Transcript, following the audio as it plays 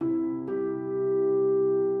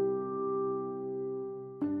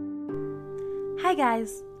Hi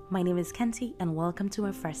guys, my name is Kenti and welcome to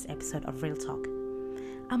my first episode of Real Talk.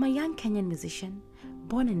 I'm a young Kenyan musician,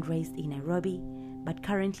 born and raised in Nairobi, but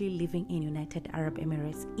currently living in United Arab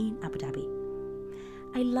Emirates in Abu Dhabi.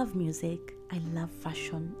 I love music, I love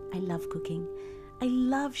fashion, I love cooking, I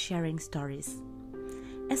love sharing stories.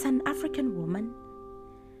 As an African woman,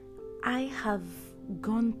 I have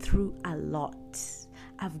gone through a lot.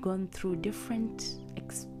 I've gone through different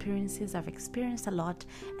experiences. I've experienced a lot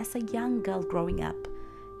as a young girl growing up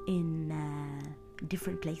in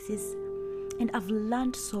different places. And I've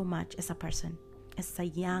learned so much as a person, as a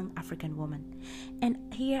young African woman.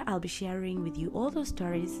 And here I'll be sharing with you all those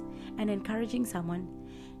stories and encouraging someone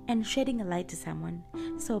and shedding a light to someone.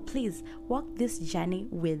 So please walk this journey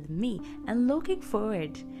with me and looking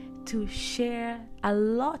forward to share a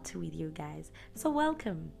lot with you guys. So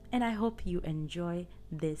welcome, and I hope you enjoy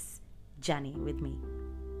this journey with me.